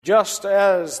Just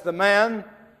as the man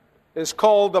is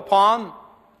called upon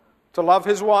to love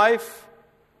his wife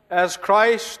as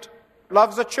Christ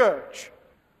loves the church,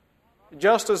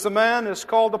 just as the man is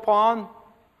called upon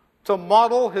to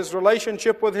model his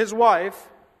relationship with his wife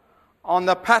on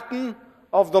the pattern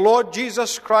of the Lord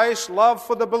Jesus Christ's love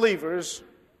for the believers,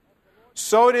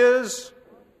 so it is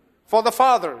for the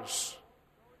fathers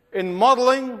in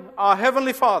modeling our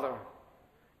Heavenly Father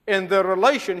in their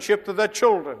relationship to their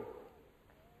children.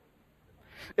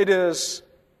 It is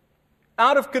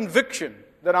out of conviction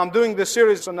that I'm doing this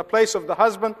series on the place of the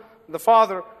husband, the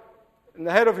father, and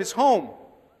the head of his home.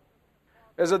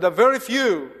 There's a very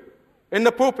few in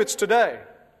the pulpits today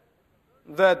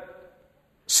that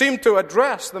seem to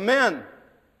address the men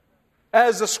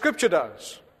as the Scripture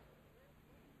does.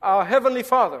 Our Heavenly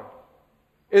Father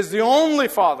is the only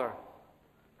Father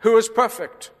who is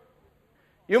perfect.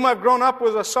 You might have grown up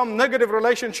with some negative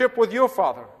relationship with your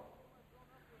father.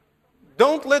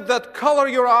 Don't let that color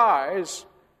your eyes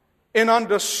in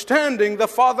understanding the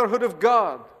fatherhood of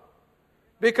God,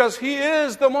 because He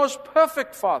is the most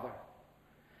perfect Father.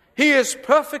 He is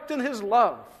perfect in His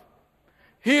love.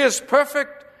 He is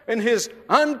perfect in His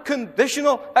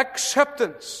unconditional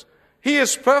acceptance. He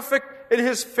is perfect in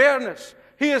His fairness.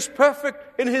 He is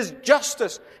perfect in His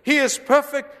justice. He is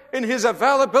perfect in His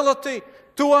availability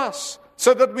to us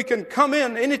so that we can come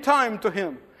in any time to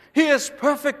Him. He is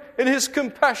perfect in His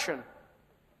compassion.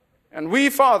 And we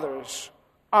fathers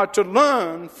are to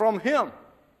learn from Him.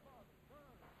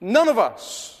 None of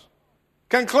us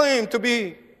can claim to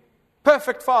be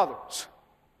perfect fathers.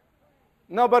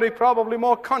 Nobody probably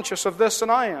more conscious of this than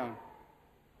I am.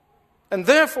 And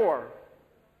therefore,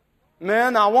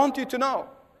 men, I want you to know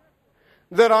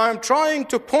that I'm trying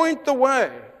to point the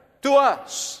way to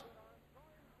us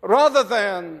rather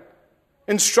than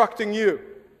instructing you.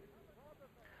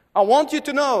 I want you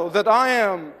to know that I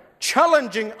am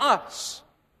challenging us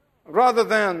rather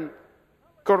than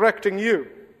correcting you.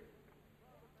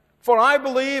 For I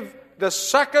believe the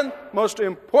second most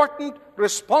important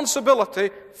responsibility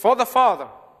for the father,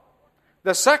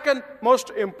 the second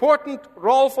most important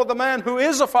role for the man who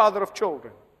is a father of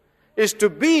children, is to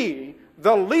be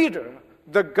the leader,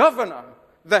 the governor,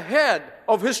 the head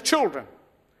of his children.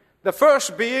 The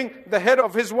first being the head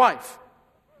of his wife.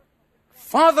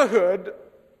 Fatherhood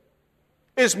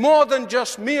is more than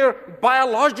just mere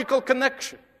biological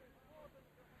connection.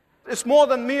 It's more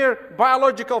than mere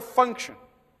biological function.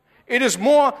 It is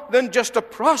more than just a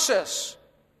process.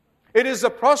 It is the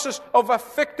process of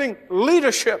affecting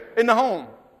leadership in the home.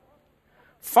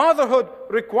 Fatherhood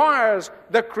requires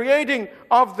the creating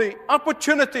of the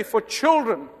opportunity for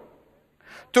children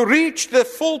to reach their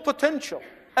full potential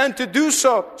and to do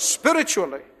so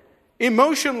spiritually,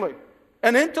 emotionally,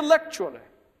 and intellectually.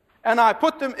 And I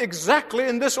put them exactly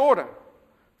in this order.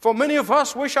 For many of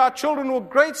us wish our children were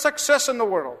great success in the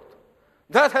world.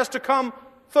 That has to come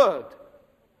third.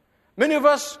 Many of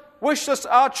us wish that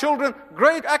our children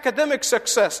great academic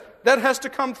success. That has to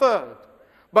come third.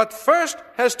 But first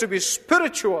has to be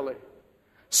spiritually.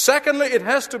 Secondly, it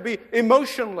has to be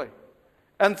emotionally.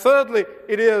 And thirdly,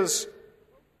 it is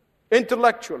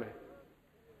intellectually.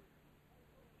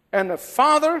 And the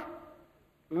father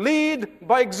lead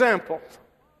by example.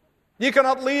 You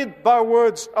cannot lead by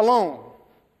words alone.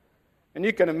 And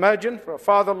you can imagine for a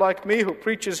father like me who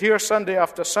preaches here Sunday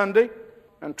after Sunday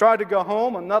and try to go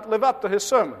home and not live up to his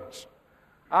sermons.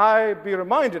 I be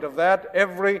reminded of that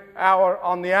every hour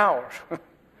on the hour.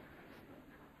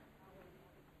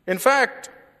 In fact,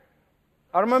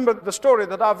 I remember the story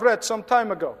that I've read some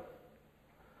time ago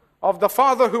of the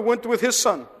father who went with his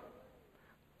son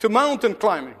to mountain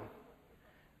climbing.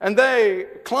 And they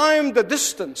climbed the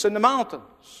distance in the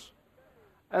mountains.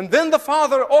 And then the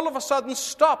father all of a sudden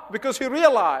stopped because he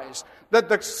realized that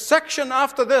the section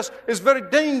after this is very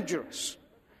dangerous,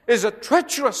 is a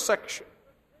treacherous section.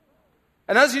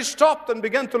 And as he stopped and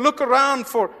began to look around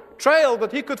for trail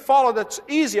that he could follow that's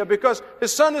easier because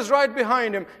his son is right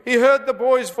behind him, he heard the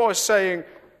boy's voice saying,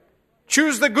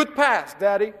 "Choose the good path,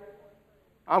 Daddy.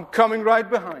 I'm coming right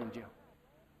behind you."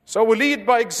 So we lead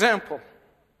by example.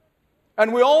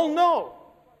 And we all know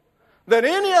that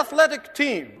any athletic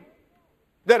team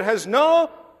that has no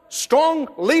strong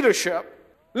leadership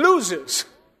loses.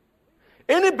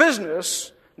 Any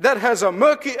business that has a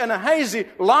murky and a hazy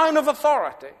line of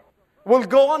authority will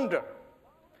go under.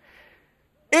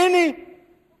 Any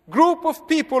group of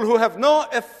people who have no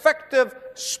effective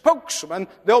spokesman,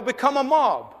 they'll become a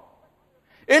mob.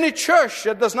 Any church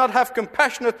that does not have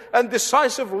compassionate and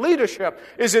decisive leadership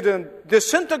is in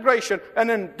disintegration and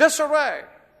in disarray.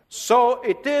 So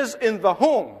it is in the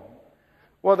home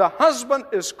where the husband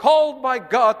is called by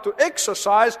God to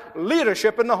exercise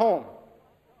leadership in the home.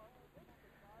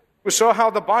 We saw how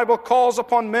the Bible calls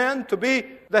upon men to be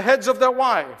the heads of their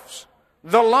wives,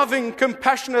 the loving,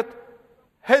 compassionate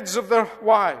heads of their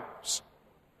wives.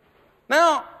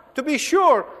 Now, to be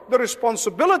sure, the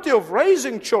responsibility of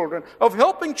raising children, of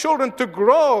helping children to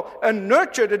grow and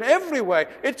nurtured in every way,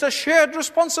 it's a shared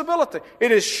responsibility.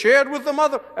 It is shared with the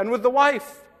mother and with the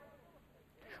wife.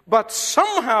 But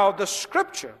somehow the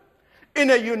Scripture, in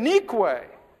a unique way,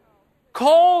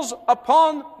 calls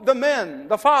upon the men,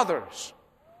 the fathers,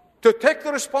 to take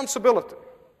the responsibility.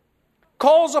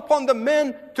 Calls upon the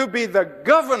men to be the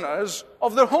governors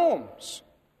of their homes.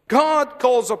 God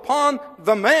calls upon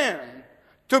the man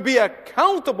to be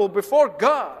accountable before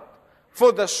God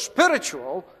for the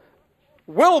spiritual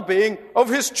well-being of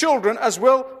his children as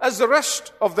well as the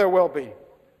rest of their well-being.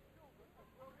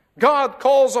 God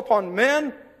calls upon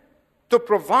men to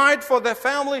provide for their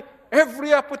family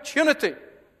every opportunity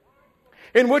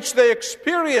in which they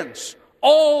experience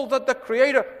all that the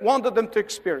Creator wanted them to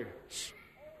experience.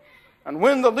 And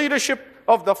when the leadership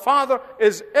of the father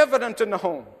is evident in the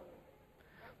home,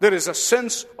 there is a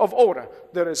sense of order.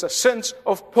 There is a sense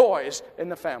of poise in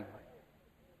the family.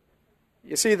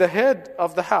 You see, the head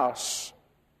of the house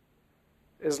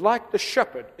is like the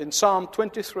shepherd in Psalm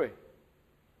 23.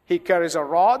 He carries a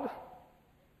rod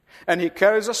and he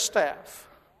carries a staff.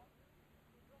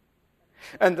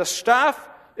 And the staff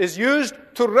is used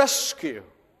to rescue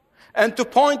and to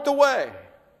point the way.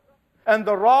 And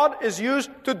the rod is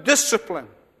used to discipline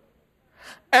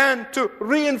and to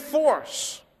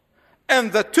reinforce.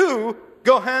 And the two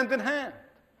go hand in hand.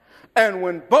 And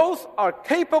when both are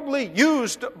capably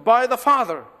used by the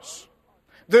fathers,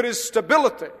 there is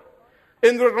stability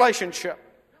in the relationship.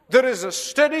 There is a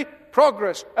steady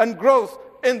progress and growth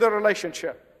in the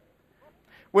relationship.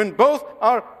 When both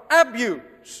are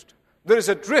abused, there is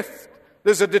a drift,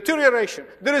 there's a deterioration,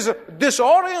 there is a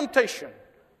disorientation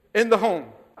in the home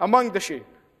among the sheep.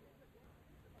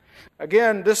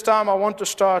 Again, this time I want to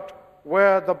start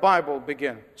where the Bible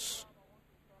begins.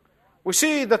 We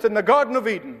see that in the Garden of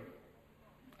Eden,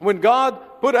 when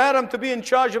God put Adam to be in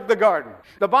charge of the garden,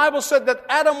 the Bible said that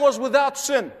Adam was without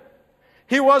sin.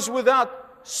 He was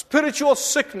without spiritual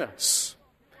sickness.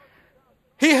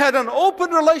 He had an open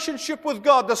relationship with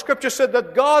God. The Scripture said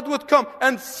that God would come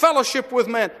and fellowship with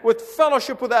man, with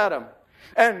fellowship with Adam.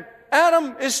 And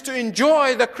Adam is to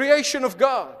enjoy the creation of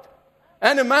God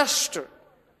and a master.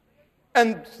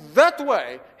 And that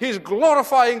way, he's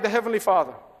glorifying the Heavenly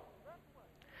Father.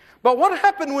 But what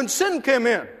happened when sin came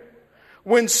in?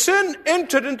 When sin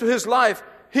entered into his life,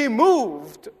 he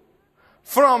moved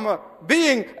from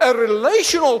being a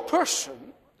relational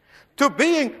person to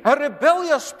being a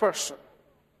rebellious person.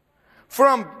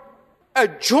 From a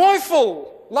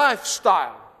joyful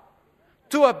lifestyle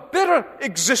to a bitter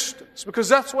existence, because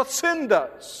that's what sin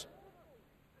does.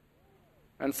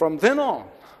 And from then on,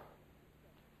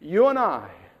 you and I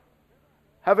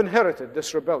have inherited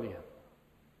this rebellion.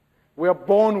 We are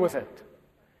born with it.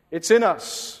 It's in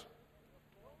us.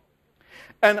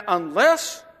 And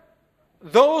unless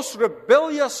those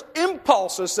rebellious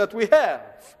impulses that we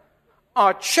have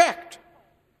are checked,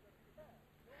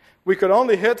 we could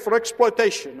only head for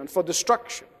exploitation and for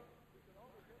destruction.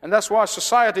 And that's why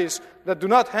societies that do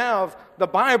not have the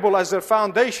Bible as their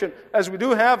foundation, as we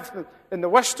do have in the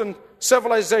Western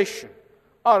civilization,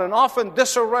 are in often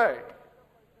disarray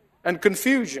and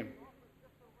confusion.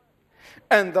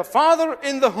 And the father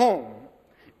in the home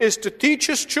is to teach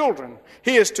his children.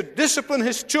 He is to discipline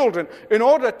his children in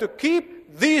order to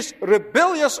keep these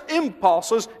rebellious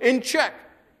impulses in check.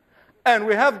 And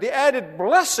we have the added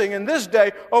blessing in this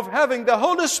day of having the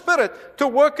Holy Spirit to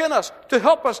work in us, to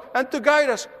help us, and to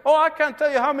guide us. Oh, I can't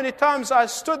tell you how many times I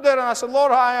stood there and I said,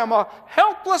 Lord, I am a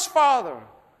helpless father.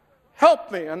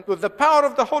 Help me. And with the power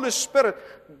of the Holy Spirit,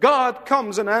 God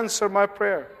comes and answers my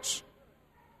prayers.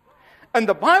 And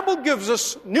the Bible gives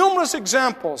us numerous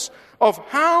examples of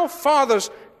how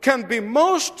fathers can be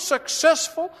most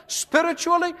successful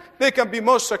spiritually. They can be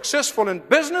most successful in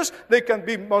business. They can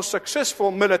be most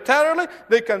successful militarily.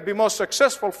 They can be most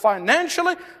successful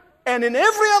financially and in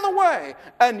every other way.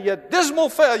 And yet dismal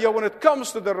failure when it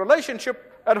comes to the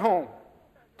relationship at home.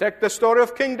 Take the story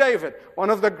of King David, one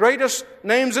of the greatest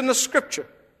names in the Scripture.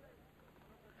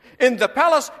 In the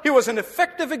palace, he was an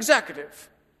effective executive.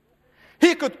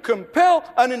 He could compel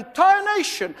an entire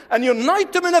nation and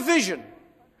unite them in a vision.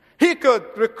 He could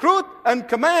recruit and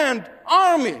command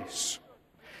armies.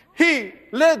 He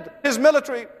led his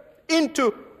military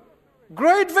into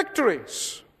great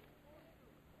victories.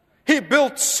 He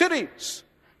built cities.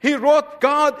 He wrote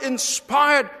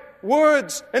God-inspired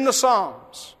words in the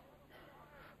Psalms.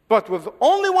 But with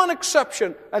only one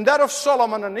exception, and that of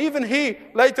Solomon, and even he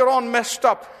later on messed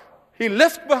up. He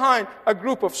left behind a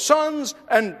group of sons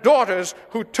and daughters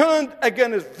who turned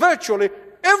against virtually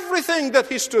everything that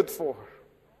he stood for.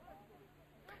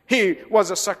 He was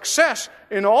a success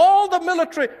in all the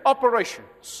military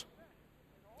operations,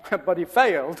 but he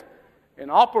failed in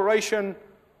Operation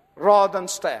Rod and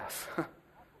Staff,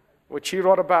 which he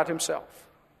wrote about himself.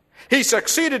 He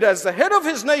succeeded as the head of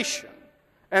his nation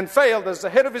and failed as the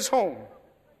head of his home.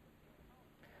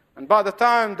 And by the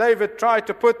time David tried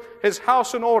to put his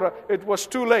house in order, it was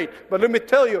too late. But let me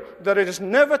tell you that it is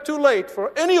never too late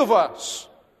for any of us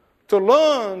to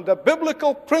learn the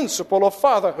biblical principle of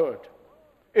fatherhood.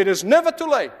 It is never too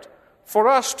late for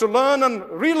us to learn and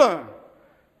relearn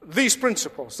these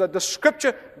principles that the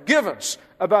Scripture gives us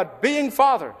about being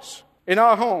fathers in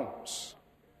our homes.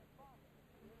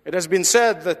 It has been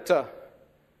said that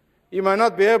you might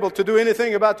not be able to do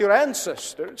anything about your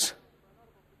ancestors,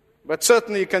 but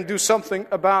certainly you can do something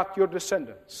about your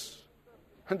descendants.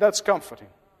 And that's comforting.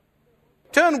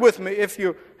 Turn with me, if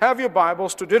you have your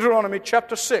Bibles, to Deuteronomy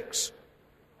chapter 6.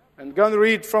 I'm going to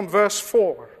read from verse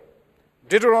 4.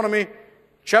 Deuteronomy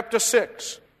chapter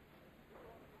 6.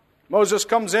 Moses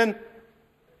comes in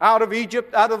out of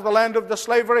Egypt, out of the land of the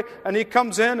slavery, and he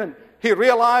comes in and he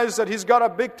realized that he's got a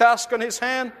big task on his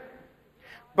hand.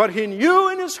 But he knew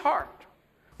in his heart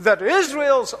that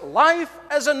Israel's life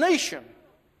as a nation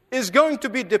is going to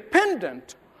be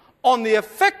dependent on the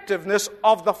effectiveness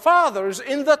of the fathers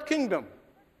in that kingdom.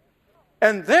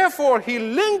 And therefore, he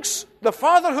links the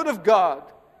fatherhood of God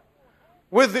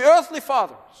with the earthly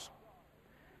fathers.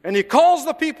 And he calls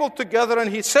the people together and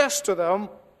he says to them,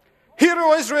 "Hear,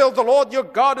 O Israel, the Lord your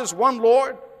God is one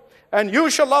Lord, and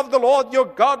you shall love the Lord your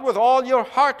God with all your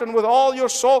heart and with all your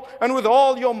soul and with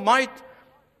all your might.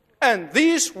 And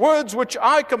these words which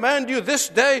I command you this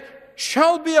day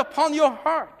shall be upon your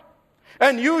heart.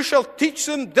 And you shall teach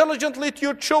them diligently to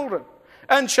your children,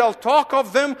 and shall talk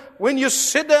of them when you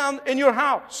sit down in your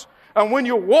house, and when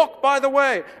you walk by the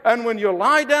way, and when you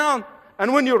lie down,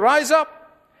 and when you rise up.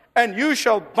 And you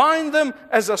shall bind them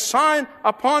as a sign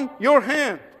upon your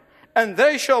hand, and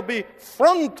they shall be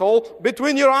frontal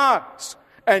between your eyes,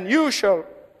 and you shall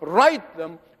write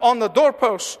them on the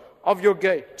doorposts of your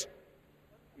gate."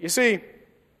 You see,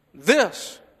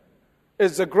 this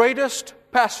is the greatest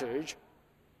passage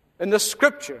in the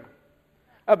Scripture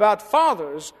about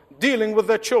fathers dealing with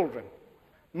their children.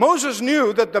 Moses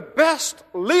knew that the best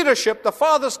leadership the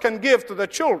fathers can give to their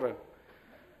children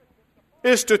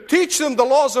is to teach them the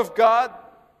laws of God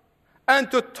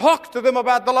and to talk to them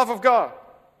about the love of God.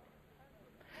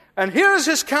 And here is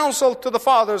his counsel to the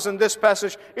fathers in this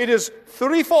passage. It is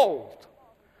threefold.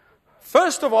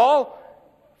 First of all,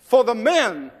 for the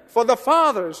men, for the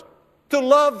fathers, to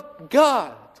love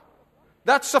God.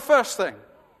 That's the first thing.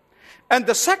 And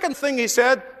the second thing he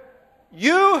said,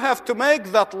 you have to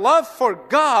make that love for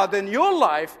God in your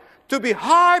life to be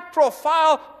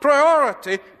high-profile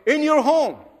priority in your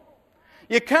home.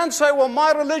 You can't say, well,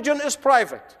 my religion is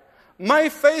private. My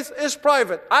faith is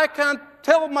private. I can't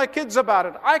tell my kids about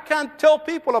it. I can't tell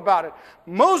people about it.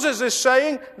 Moses is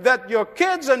saying that your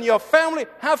kids and your family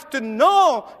have to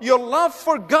know your love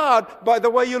for God by the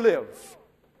way you live.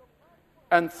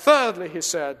 And thirdly, he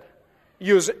said,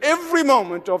 use every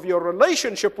moment of your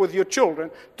relationship with your children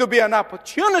to be an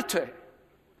opportunity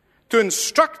to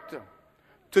instruct them,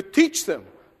 to teach them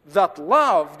that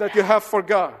love that you have for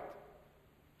God.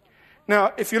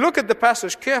 Now, if you look at the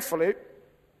passage carefully,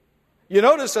 you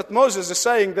notice that Moses is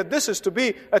saying that this is to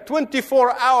be a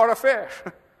 24-hour affair,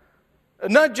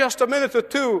 not just a minute or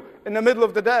two in the middle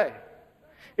of the day.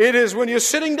 It is when you're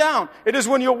sitting down. It is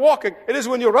when you're walking. It is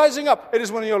when you're rising up. It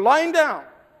is when you're lying down.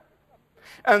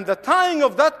 And the tying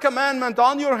of that commandment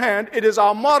on your hand, it is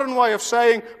our modern way of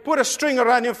saying, put a string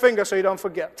around your finger so you don't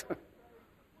forget.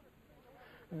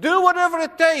 Do whatever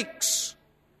it takes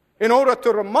in order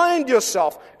to remind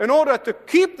yourself, in order to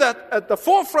keep that at the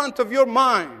forefront of your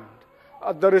mind,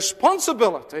 the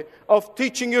responsibility of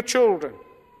teaching your children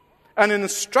and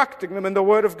instructing them in the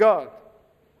Word of God.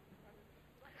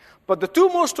 But the two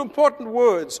most important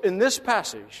words in this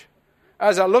passage,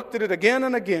 as I looked at it again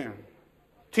and again,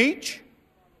 teach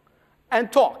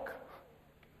and talk.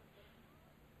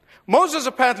 Moses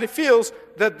apparently feels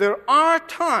that there are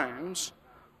times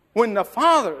when the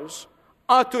fathers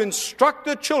are to instruct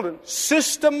their children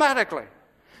systematically,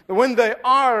 when they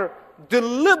are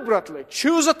deliberately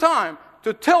choose a time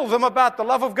to tell them about the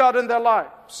love of God in their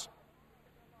lives.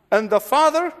 And the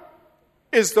father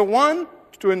is the one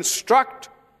to instruct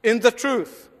in the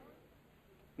truth.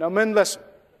 Now, men, listen.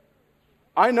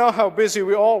 I know how busy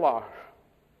we all are.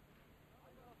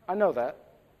 I know that.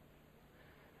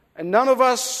 And none of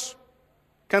us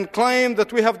can claim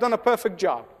that we have done a perfect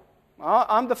job.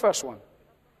 I'm the first one.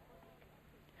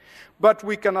 But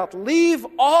we cannot leave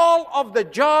all of the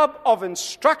job of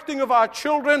instructing of our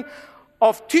children,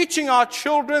 of teaching our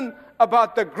children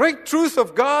about the great truth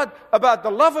of God, about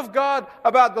the love of God,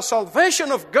 about the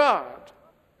salvation of God,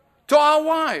 to our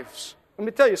wives. Let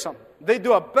me tell you something. They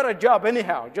do a better job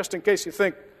anyhow, just in case you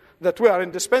think that we are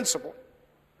indispensable.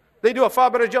 They do a far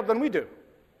better job than we do.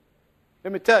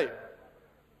 Let me tell you.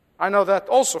 I know that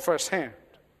also firsthand.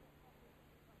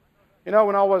 You know,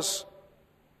 when I was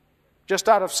just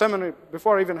out of seminary,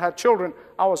 before I even had children,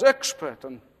 I was expert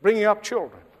on bringing up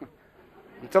children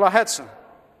until I had some.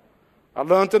 I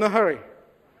learned in a hurry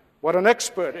what an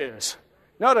expert is.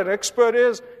 You know what an expert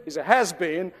is? He's a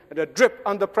has-been and a drip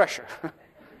under pressure.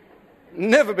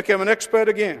 Never became an expert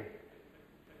again.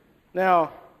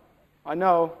 Now, I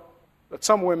know that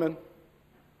some women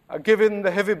are given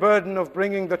the heavy burden of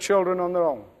bringing the children on their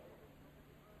own.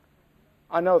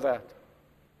 I know that.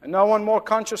 And no one more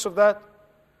conscious of that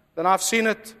than I've seen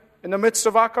it in the midst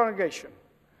of our congregation.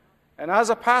 And as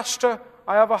a pastor,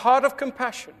 I have a heart of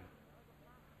compassion.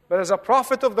 But as a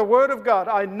prophet of the Word of God,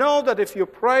 I know that if you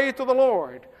pray to the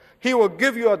Lord, He will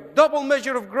give you a double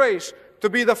measure of grace to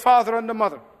be the father and the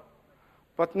mother.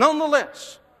 But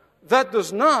nonetheless, that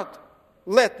does not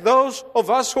let those of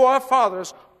us who are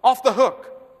fathers off the hook,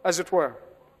 as it were.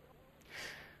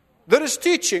 There is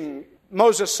teaching,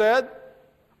 Moses said,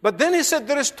 but then he said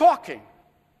there is talking.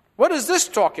 What is this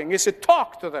talking? He said,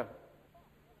 talk to them.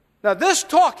 Now, this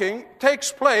talking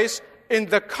takes place in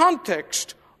the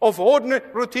context of ordinary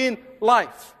routine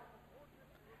life,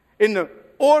 in the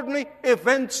ordinary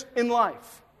events in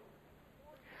life.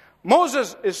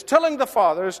 Moses is telling the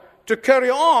fathers to carry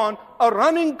on a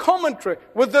running commentary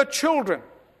with their children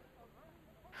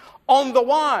on the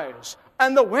whys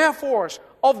and the wherefores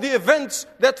of the events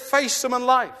that face them in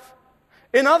life.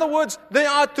 In other words, they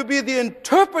are to be the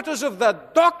interpreters of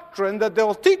that doctrine that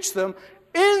they'll teach them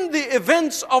in the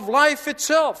events of life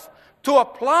itself, to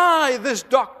apply this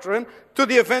doctrine to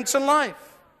the events in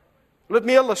life. Let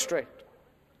me illustrate.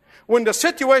 When the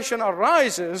situation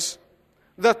arises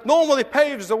that normally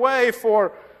paves the way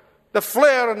for the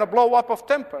flare and the blow-up of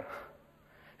temper,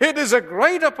 it is a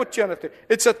great opportunity.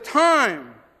 It's a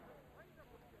time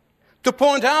to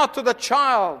point out to the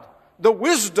child the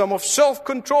wisdom of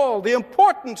self-control, the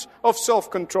importance of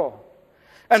self-control,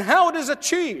 and how it is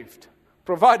achieved,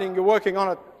 providing you're working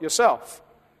on it yourself.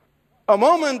 A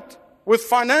moment with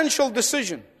financial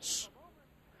decisions.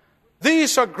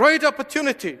 These are great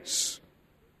opportunities.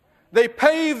 They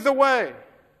pave the way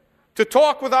to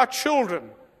talk with our children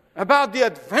about the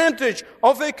advantage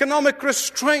of economic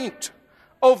restraint,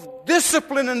 of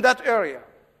discipline in that area.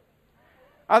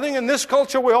 I think in this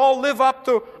culture we all live up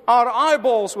to our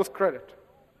eyeballs with credit.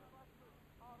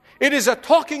 It is a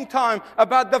talking time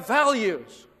about the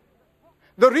values,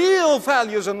 the real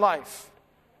values in life.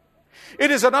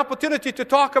 It is an opportunity to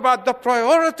talk about the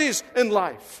priorities in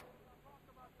life.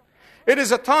 It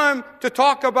is a time to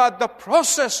talk about the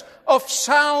process of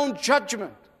sound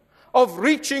judgment, of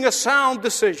reaching a sound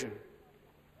decision.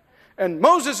 And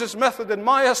Moses' method, in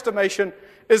my estimation,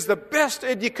 is the best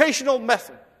educational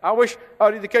method. I wish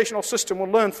our educational system would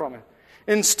learn from it.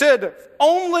 Instead of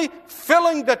only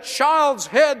filling the child's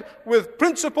head with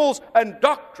principles and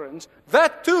doctrines,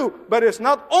 that too, but it's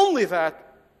not only that.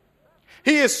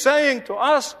 He is saying to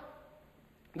us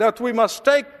that we must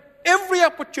take every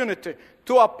opportunity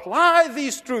to apply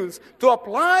these truths, to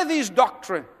apply these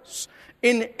doctrines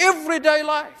in everyday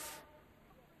life.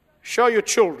 Show your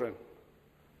children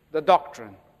the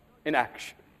doctrine in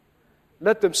action.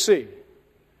 Let them see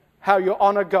how you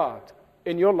honor God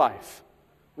in your life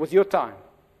with your time.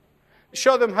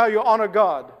 Show them how you honor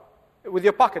God with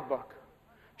your pocketbook.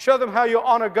 Show them how you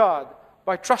honor God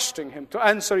by trusting Him to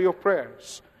answer your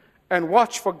prayers. And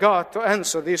watch for God to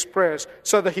answer these prayers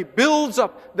so that He builds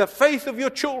up the faith of your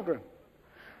children.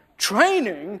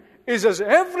 Training is as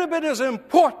every bit as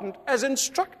important as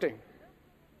instructing.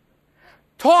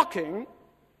 Talking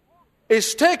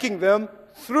is taking them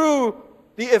through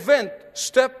the event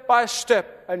step by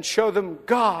step and show them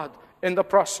God in the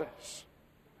process.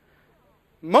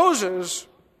 Moses,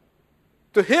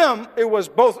 to him, it was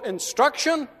both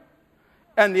instruction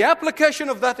and the application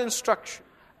of that instruction.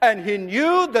 And he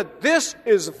knew that this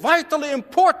is vitally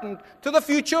important to the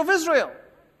future of Israel.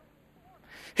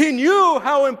 He knew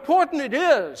how important it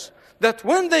is that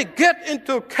when they get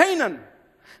into Canaan,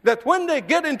 that when they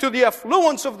get into the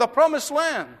affluence of the promised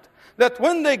land, that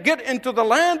when they get into the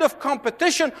land of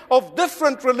competition of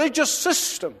different religious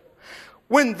systems,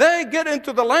 when they get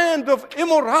into the land of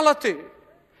immorality,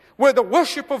 where the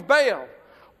worship of Baal,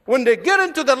 when they get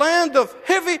into the land of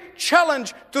heavy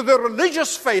challenge to their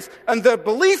religious faith and their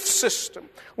belief system,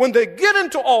 when they get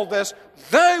into all this,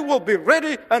 they will be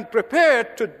ready and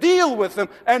prepared to deal with them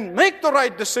and make the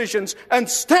right decisions and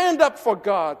stand up for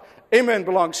God. Amen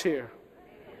belongs here.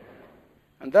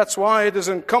 And that's why it is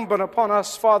incumbent upon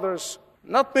us, fathers,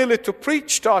 not merely to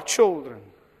preach to our children,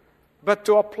 but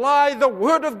to apply the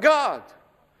Word of God.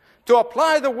 To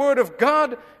apply the Word of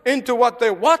God into what they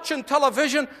watch on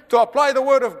television, to apply the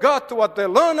Word of God to what they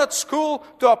learn at school,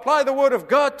 to apply the Word of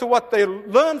God to what they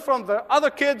learn from their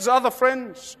other kids, other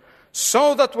friends,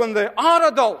 so that when they are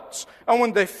adults and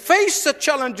when they face the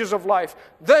challenges of life,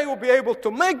 they will be able to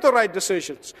make the right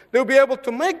decisions. They'll be able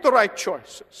to make the right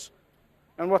choices.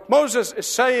 And what Moses is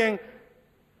saying,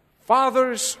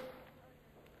 fathers,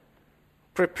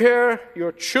 prepare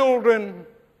your children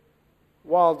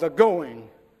while the going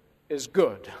is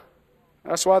good.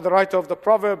 That's why the writer of the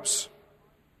Proverbs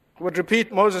would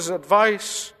repeat Moses'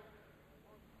 advice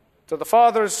to the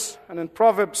fathers. And in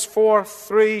Proverbs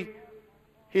 4:3,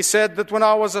 he said that when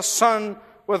I was a son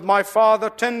with my father,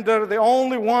 tender, the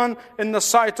only one in the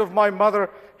sight of my mother,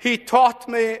 he taught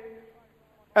me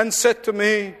and said to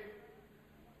me,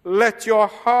 let your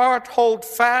heart hold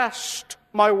fast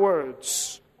my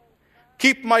words.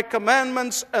 Keep my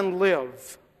commandments and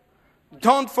live.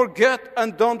 Don't forget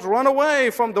and don't run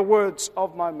away from the words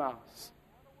of my mouth.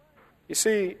 You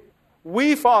see,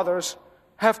 we fathers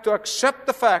have to accept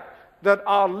the fact that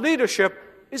our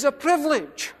leadership is a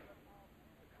privilege,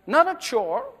 not a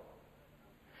chore.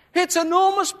 It's an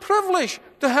enormous privilege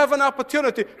to have an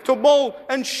opportunity to mold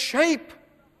and shape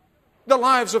the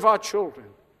lives of our children.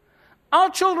 Our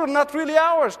children are not really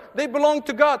ours. They belong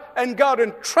to God, and God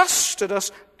entrusted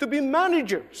us to be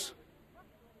managers.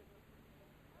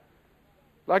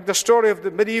 Like the story of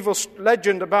the medieval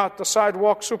legend about the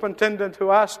sidewalk superintendent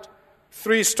who asked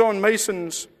 3 stone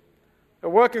masons, they're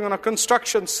working on a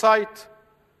construction site.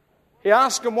 He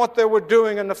asked them what they were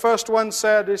doing, and the first one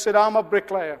said, I'm a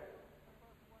bricklayer.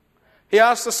 He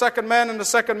asked the second man, and the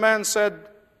second man said,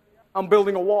 I'm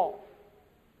building a wall.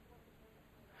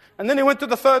 And then he went to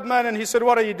the third man and he said,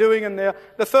 what are you doing in there?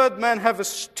 The third man have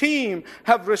esteem,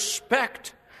 have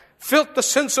respect, felt the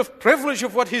sense of privilege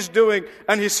of what he's doing.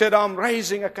 And he said, I'm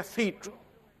raising a cathedral.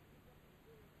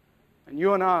 And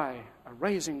you and I are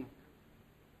raising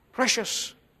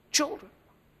precious children.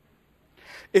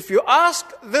 If you ask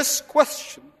this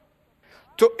question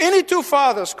to any 2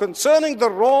 fathers concerning the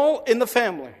role in the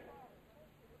family,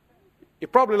 you're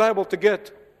probably liable to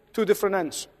get 2 different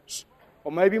answers,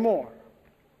 or maybe more.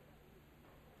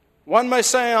 One may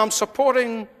say, I'm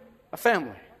supporting a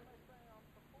family.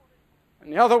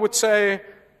 And the other would say,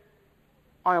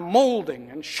 I am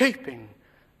molding and shaping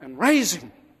and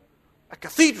raising a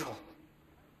cathedral.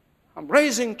 I'm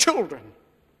raising children.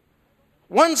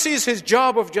 One sees his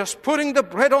job of just putting the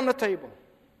bread on the table.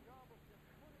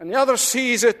 And the other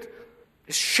sees it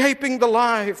as shaping the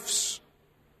lives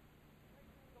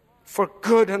for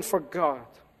good and for God.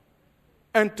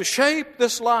 And to shape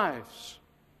these lives,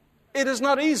 it is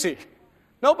not easy.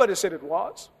 Nobody said it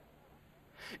was.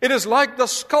 It is like the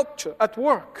sculpture at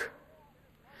work.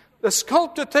 The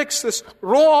sculptor takes this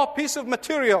raw piece of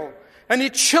material and he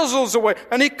chisels away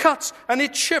and he cuts and he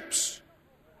chips.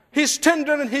 He's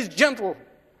tender and he's gentle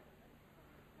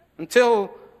until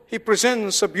he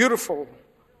presents a beautiful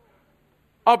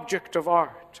object of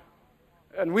art.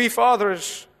 And we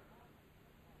fathers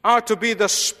are to be the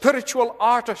spiritual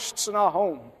artists in our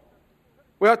home.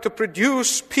 We are to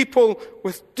produce people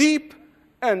with deep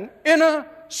and inner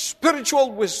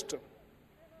spiritual wisdom.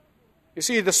 You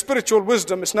see, the spiritual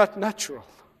wisdom is not natural.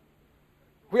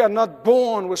 We are not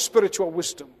born with spiritual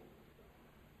wisdom.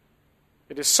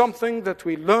 It is something that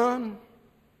we learn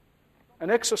and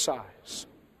exercise.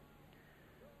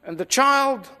 And the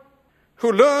child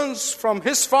who learns from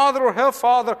his father or her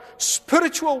father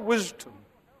spiritual wisdom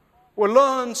will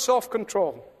learn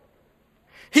self-control.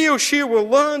 He or she will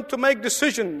learn to make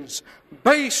decisions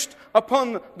based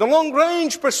upon the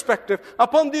long-range perspective,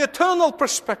 upon the eternal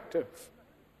perspective.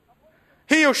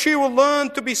 He or she will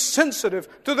learn to be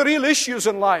sensitive to the real issues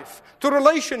in life, to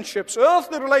relationships,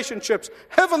 earthly relationships,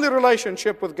 heavenly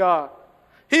relationship with God.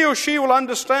 He or she will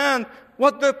understand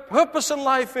what their purpose in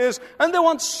life is, and they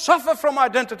won't suffer from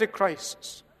identity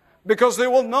crisis because they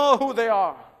will know who they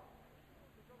are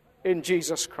in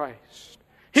Jesus Christ.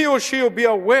 He or she will be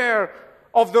aware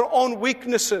of their own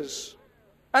weaknesses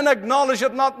and acknowledge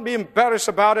it, not be embarrassed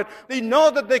about it. They know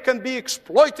that they can be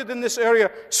exploited in this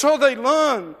area, so they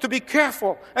learn to be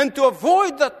careful and to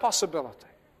avoid that possibility.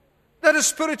 That is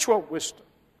spiritual wisdom.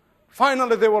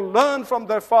 Finally, they will learn from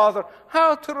their Father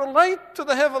how to relate to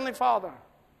the Heavenly Father,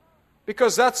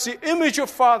 because that's the image of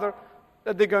Father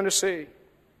that they're going to see.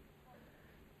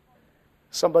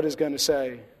 Somebody's going to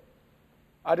say,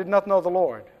 I did not know the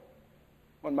Lord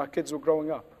when my kids were growing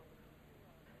up.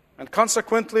 And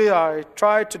consequently, I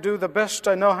tried to do the best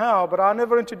I know how, but I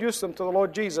never introduced them to the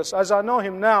Lord Jesus. As I know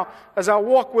Him now, as I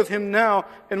walk with Him now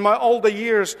in my older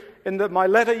years, in my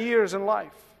latter years in life.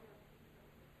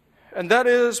 And that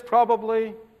is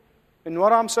probably, in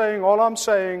what I'm saying, all I'm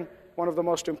saying, one of the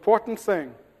most important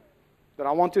things that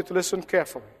I want you to listen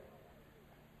carefully.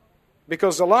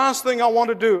 Because the last thing I want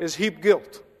to do is heap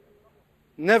guilt.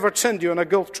 Never send you on a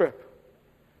guilt trip.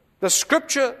 The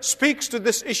Scripture speaks to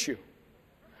this issue.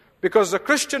 Because the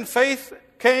Christian faith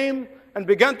came and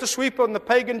began to sweep on the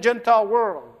pagan Gentile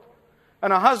world.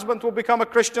 And a husband will become a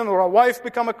Christian or a wife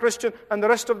become a Christian and the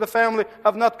rest of the family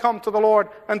have not come to the Lord.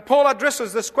 And Paul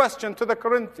addresses this question to the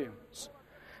Corinthians.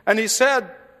 And he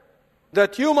said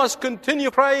that you must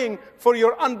continue praying for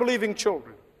your unbelieving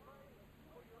children.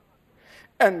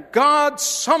 And God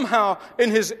somehow,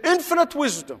 in His infinite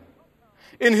wisdom,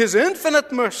 in His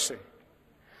infinite mercy,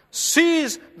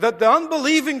 sees that the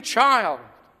unbelieving child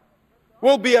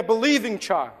will be a believing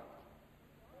child.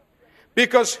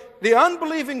 Because the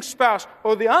unbelieving spouse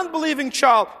or the unbelieving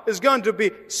child is going to be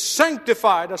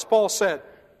sanctified, as Paul said,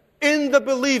 in the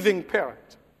believing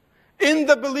parent, in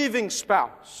the believing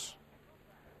spouse.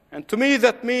 And to me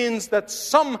that means that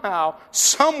somehow,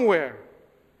 somewhere,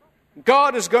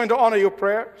 God is going to honor your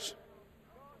prayers.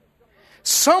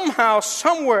 Somehow,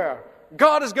 somewhere,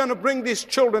 God is going to bring these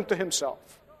children to Himself.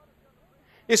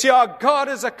 You see, our God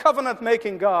is a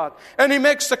covenant-making God. And He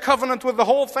makes the covenant with the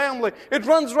whole family. It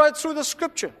runs right through the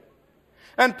Scripture.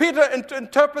 And Peter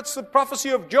interprets the prophecy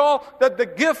of Joel that the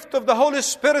gift of the Holy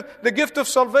Spirit, the gift of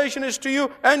salvation is to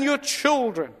you and your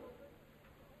children.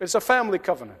 It's a family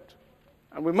covenant.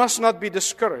 And we must not be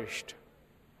discouraged.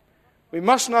 We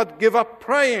must not give up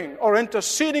praying or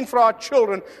interceding for our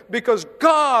children, because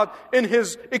God, in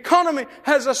His economy,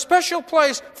 has a special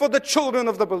place for the children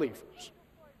of the believers.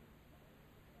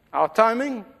 Our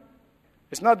timing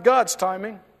is not God's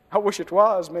timing. I wish it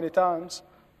was many times.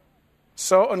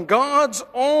 So on God's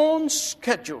own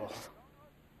schedule,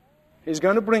 He's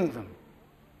going to bring them.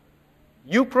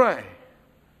 You pray,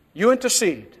 you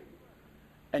intercede,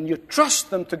 and you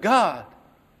trust them to God,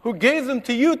 who gave them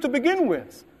to you to begin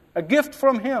with. A gift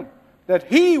from Him, that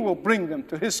He will bring them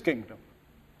to His kingdom.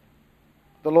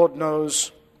 The Lord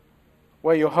knows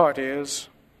where your heart is.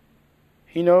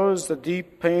 He knows the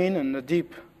deep pain and the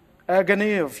deep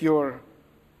agony of your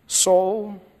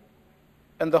soul.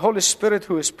 And the Holy Spirit,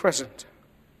 who is present,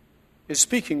 is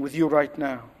speaking with you right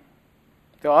now.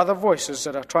 There are other voices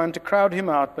that are trying to crowd Him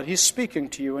out, but He's speaking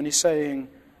to you and He's saying,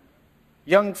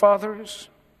 young fathers,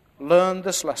 learn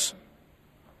this lesson.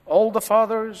 Older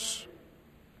fathers,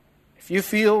 if you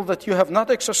feel that you have not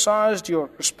exercised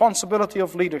your responsibility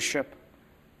of leadership,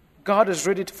 God is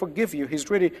ready to forgive you. He's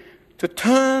ready to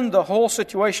turn the whole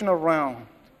situation around.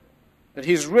 That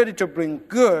He's ready to bring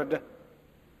good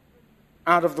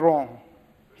out of the wrong.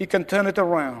 He can turn it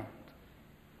around.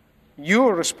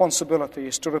 Your responsibility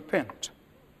is to repent.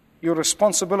 Your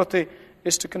responsibility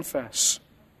is to confess.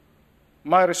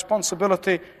 My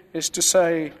responsibility is to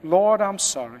say, Lord, I'm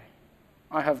sorry.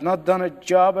 I have not done a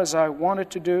job as I wanted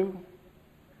to do.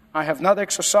 I have not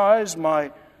exercised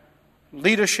my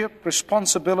leadership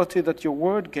responsibility that your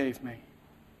word gave me.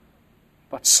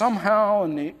 But somehow,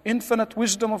 in the infinite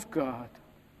wisdom of God,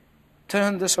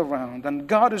 turn this around. And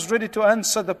God is ready to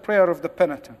answer the prayer of the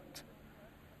penitent.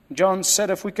 John said,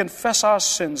 if we confess our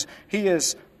sins, He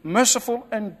is merciful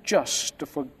and just to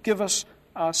forgive us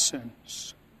our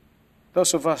sins.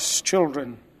 Those of us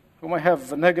children who might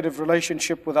have a negative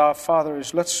relationship with our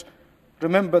fathers, let's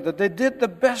remember that they did the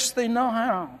best they know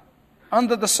how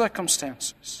under the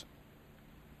circumstances.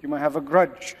 You might have a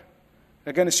grudge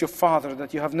against your father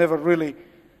that you have never really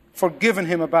forgiven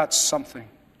him about something.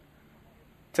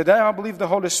 Today I believe the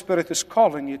Holy Spirit is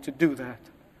calling you to do that.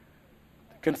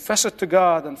 To confess it to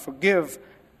God and forgive.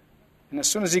 And as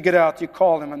soon as you get out, you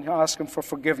call Him and you ask Him for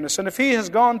forgiveness. And if he has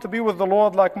gone to be with the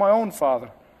Lord like my own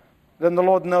father, then the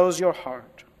Lord knows your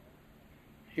heart.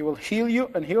 He will heal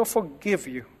you and He'll forgive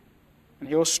you. And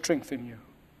He'll strengthen you.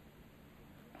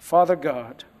 Father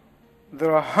God,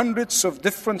 there are hundreds of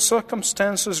different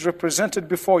circumstances represented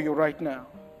before you right now.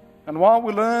 And while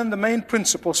we learn the main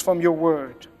principles from your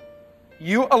word,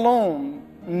 you alone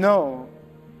know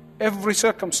every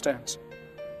circumstance.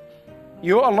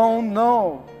 You alone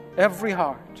know every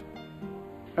heart.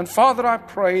 And Father, I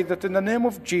pray that in the name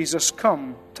of Jesus,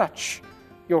 come, touch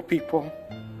your people.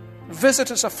 Visit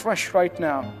us afresh right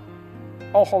now.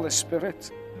 Oh, Holy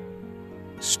Spirit,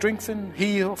 strengthen,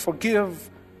 heal, forgive,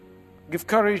 give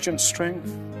courage and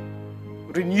strength.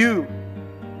 Renew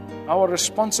our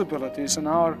responsibilities and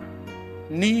our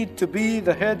need to be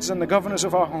the heads and the governors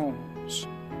of our homes.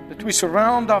 That we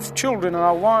surround our children and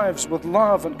our wives with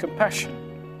love and compassion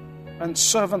and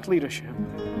servant leadership.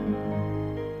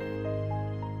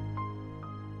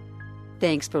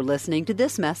 Thanks for listening to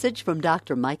this message from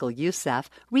Dr. Michael Youssef,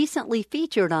 recently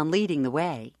featured on Leading the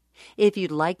Way. If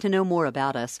you'd like to know more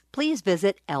about us, please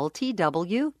visit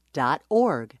ltw.org.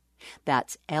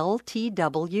 That's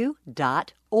ltw.org.